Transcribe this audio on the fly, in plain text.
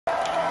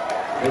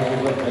This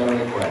is a fair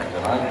request,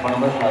 and I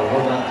promise I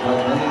will not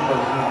judge any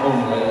person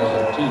only as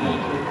a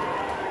teenager.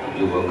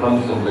 You will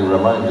constantly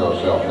remind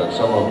yourself that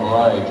some of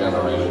my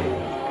generation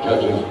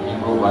judges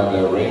people by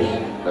their race,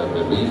 their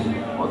belief,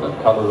 or the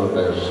color of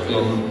their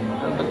skin,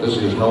 and that this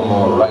is no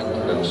more right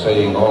than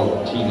saying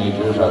all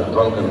teenagers are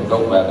drunken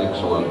dope addicts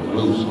or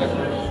blue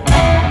sniffers.